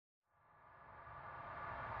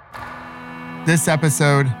This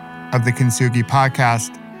episode of the Kintsugi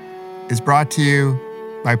podcast is brought to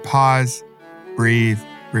you by Pause, Breathe,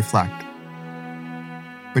 Reflect,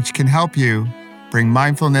 which can help you bring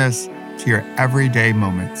mindfulness to your everyday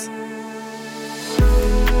moments.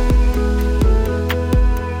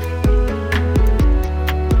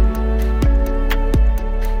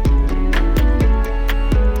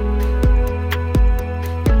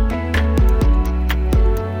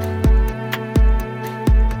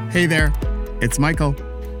 Hey there, it's Michael.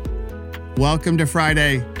 Welcome to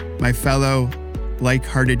Friday, my fellow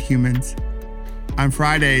like-hearted humans. On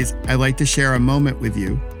Fridays, I like to share a moment with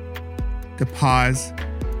you to pause,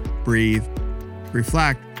 breathe,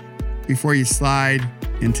 reflect before you slide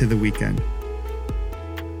into the weekend.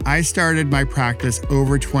 I started my practice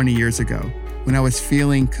over 20 years ago when I was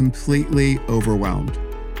feeling completely overwhelmed.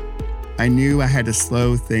 I knew I had to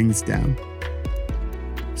slow things down.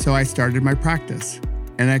 So I started my practice.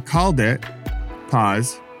 And I called it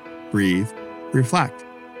Pause, Breathe, Reflect.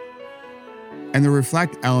 And the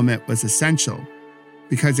reflect element was essential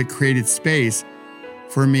because it created space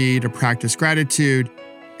for me to practice gratitude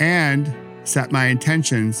and set my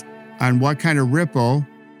intentions on what kind of ripple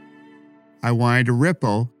I wanted to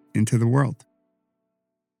ripple into the world.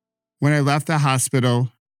 When I left the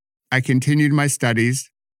hospital, I continued my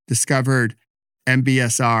studies, discovered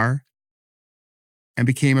MBSR, and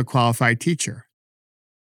became a qualified teacher.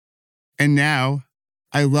 And now,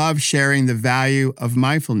 I love sharing the value of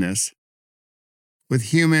mindfulness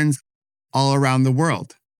with humans all around the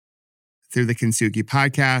world through the Kintsugi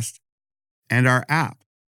podcast and our app.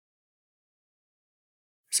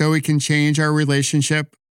 So we can change our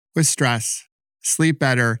relationship with stress, sleep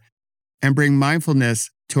better, and bring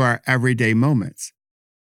mindfulness to our everyday moments.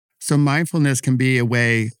 So mindfulness can be a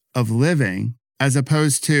way of living as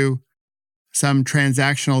opposed to some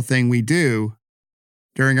transactional thing we do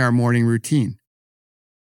during our morning routine.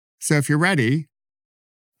 So if you're ready,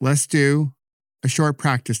 let's do a short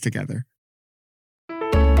practice together.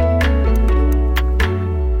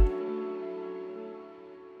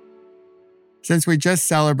 Since we just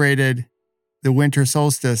celebrated the winter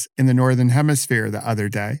solstice in the Northern Hemisphere the other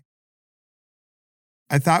day,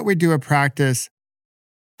 I thought we'd do a practice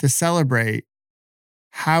to celebrate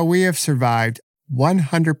how we have survived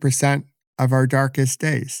 100% of our darkest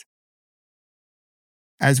days,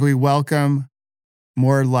 as we welcome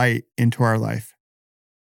more light into our life.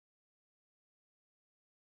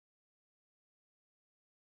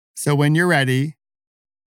 So when you're ready,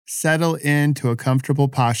 settle into a comfortable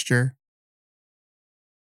posture.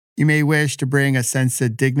 You may wish to bring a sense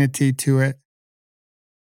of dignity to it.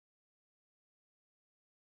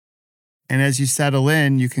 And as you settle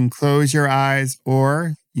in, you can close your eyes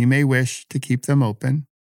or you may wish to keep them open.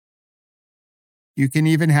 You can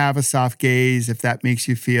even have a soft gaze if that makes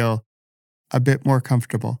you feel a bit more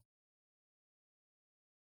comfortable.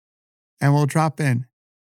 And we'll drop in.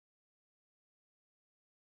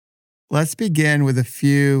 Let's begin with a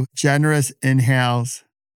few generous inhales.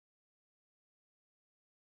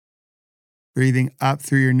 Breathing up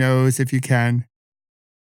through your nose if you can.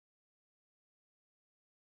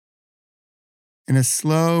 And a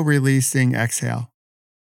slow releasing exhale.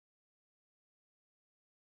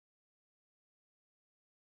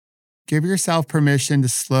 Give yourself permission to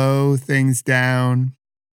slow things down.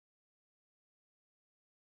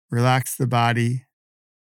 Relax the body.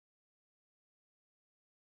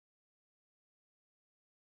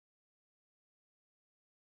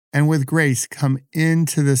 And with grace, come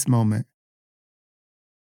into this moment.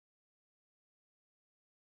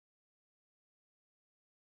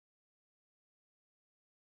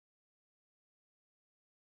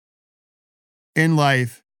 In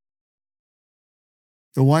life,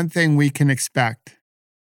 the one thing we can expect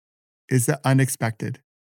is the unexpected.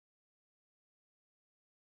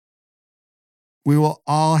 We will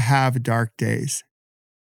all have dark days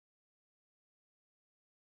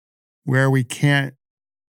where we can't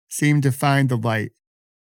seem to find the light.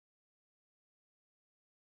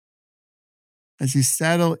 As you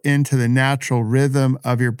settle into the natural rhythm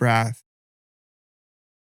of your breath,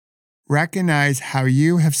 recognize how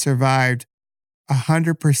you have survived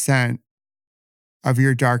 100% of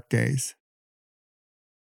your dark days.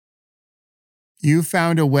 You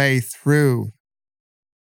found a way through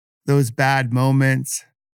those bad moments,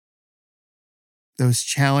 those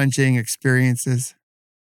challenging experiences,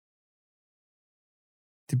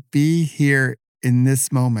 to be here in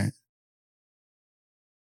this moment.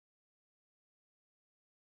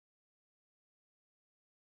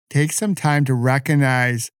 Take some time to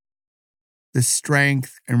recognize the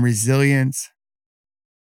strength and resilience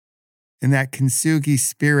and that Kintsugi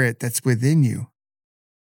spirit that's within you.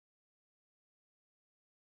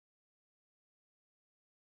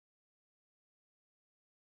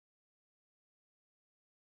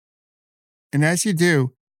 And as you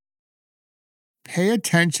do, pay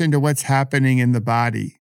attention to what's happening in the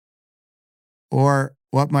body or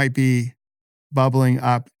what might be bubbling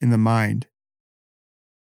up in the mind.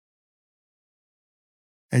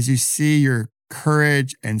 As you see your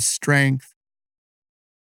courage and strength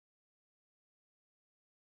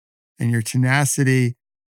and your tenacity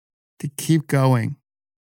to keep going,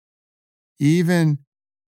 even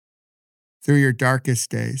through your darkest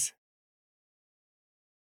days.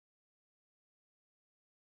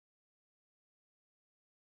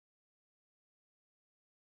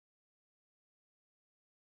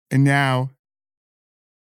 And now,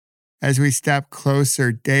 as we step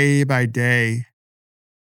closer day by day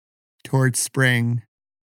towards spring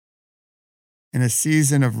and a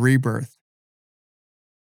season of rebirth,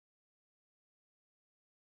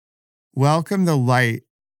 welcome the light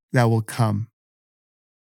that will come.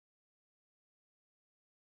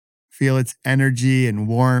 Feel its energy and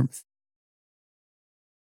warmth.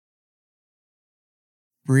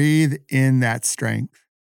 Breathe in that strength.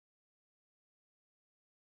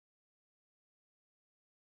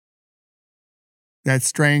 That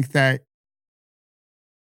strength that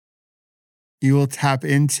you will tap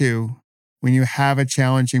into when you have a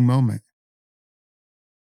challenging moment.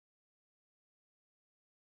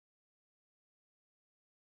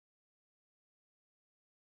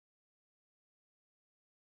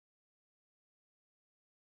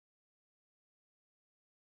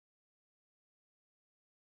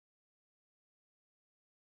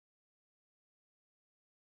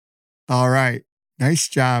 All right, nice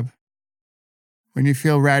job. When you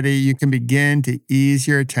feel ready, you can begin to ease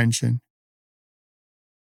your attention.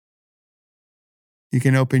 You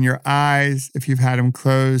can open your eyes if you've had them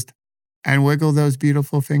closed and wiggle those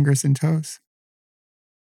beautiful fingers and toes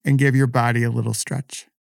and give your body a little stretch.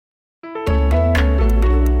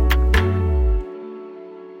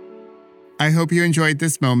 I hope you enjoyed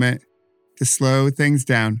this moment to slow things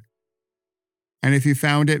down. And if you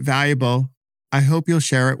found it valuable, I hope you'll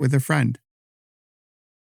share it with a friend.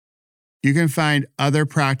 You can find other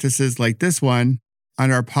practices like this one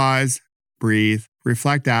on our Pause, Breathe,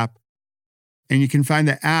 Reflect app, and you can find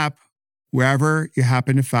the app wherever you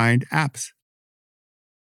happen to find apps.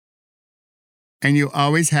 And you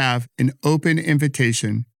always have an open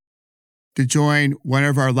invitation to join one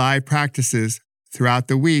of our live practices throughout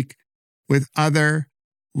the week with other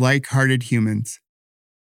like-hearted humans.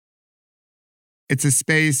 It's a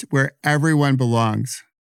space where everyone belongs,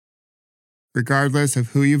 regardless of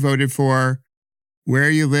who you voted for, where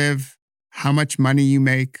you live, how much money you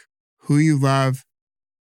make, who you love,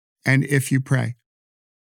 and if you pray.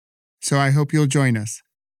 So I hope you'll join us.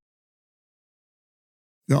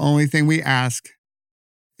 The only thing we ask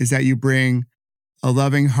is that you bring a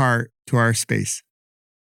loving heart to our space.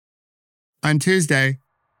 On Tuesday,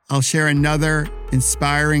 I'll share another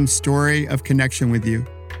inspiring story of connection with you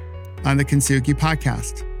on the Kintsugi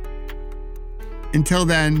podcast. Until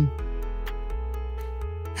then,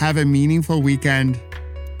 have a meaningful weekend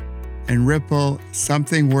and ripple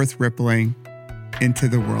something worth rippling into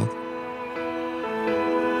the world.